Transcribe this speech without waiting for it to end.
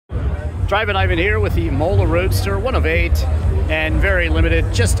Drivin Ivan here with the Imola Roadster, one of 8, and very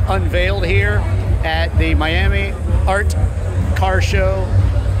limited, just unveiled here at the Miami Art Car Show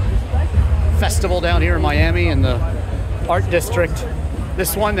Festival down here in Miami in the Art District.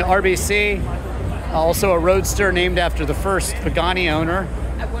 This one, the RBC, also a Roadster named after the first Pagani owner,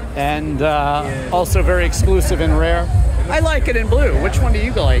 and also very exclusive and rare. I like it in blue. Which one do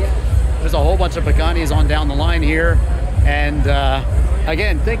you like? There's a whole bunch of Paganis on down the line here, and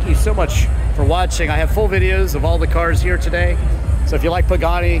again, thank you so much for watching. I have full videos of all the cars here today, so if you like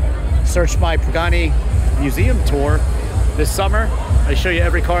Pagani, search my Pagani Museum tour this summer. I show you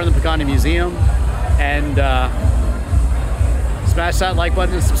every car in the Pagani Museum, and smash that like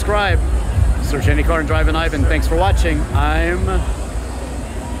button and subscribe. Search any car in Drivin Ivan. Thanks for watching. I'm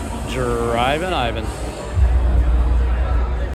Drivin Ivan.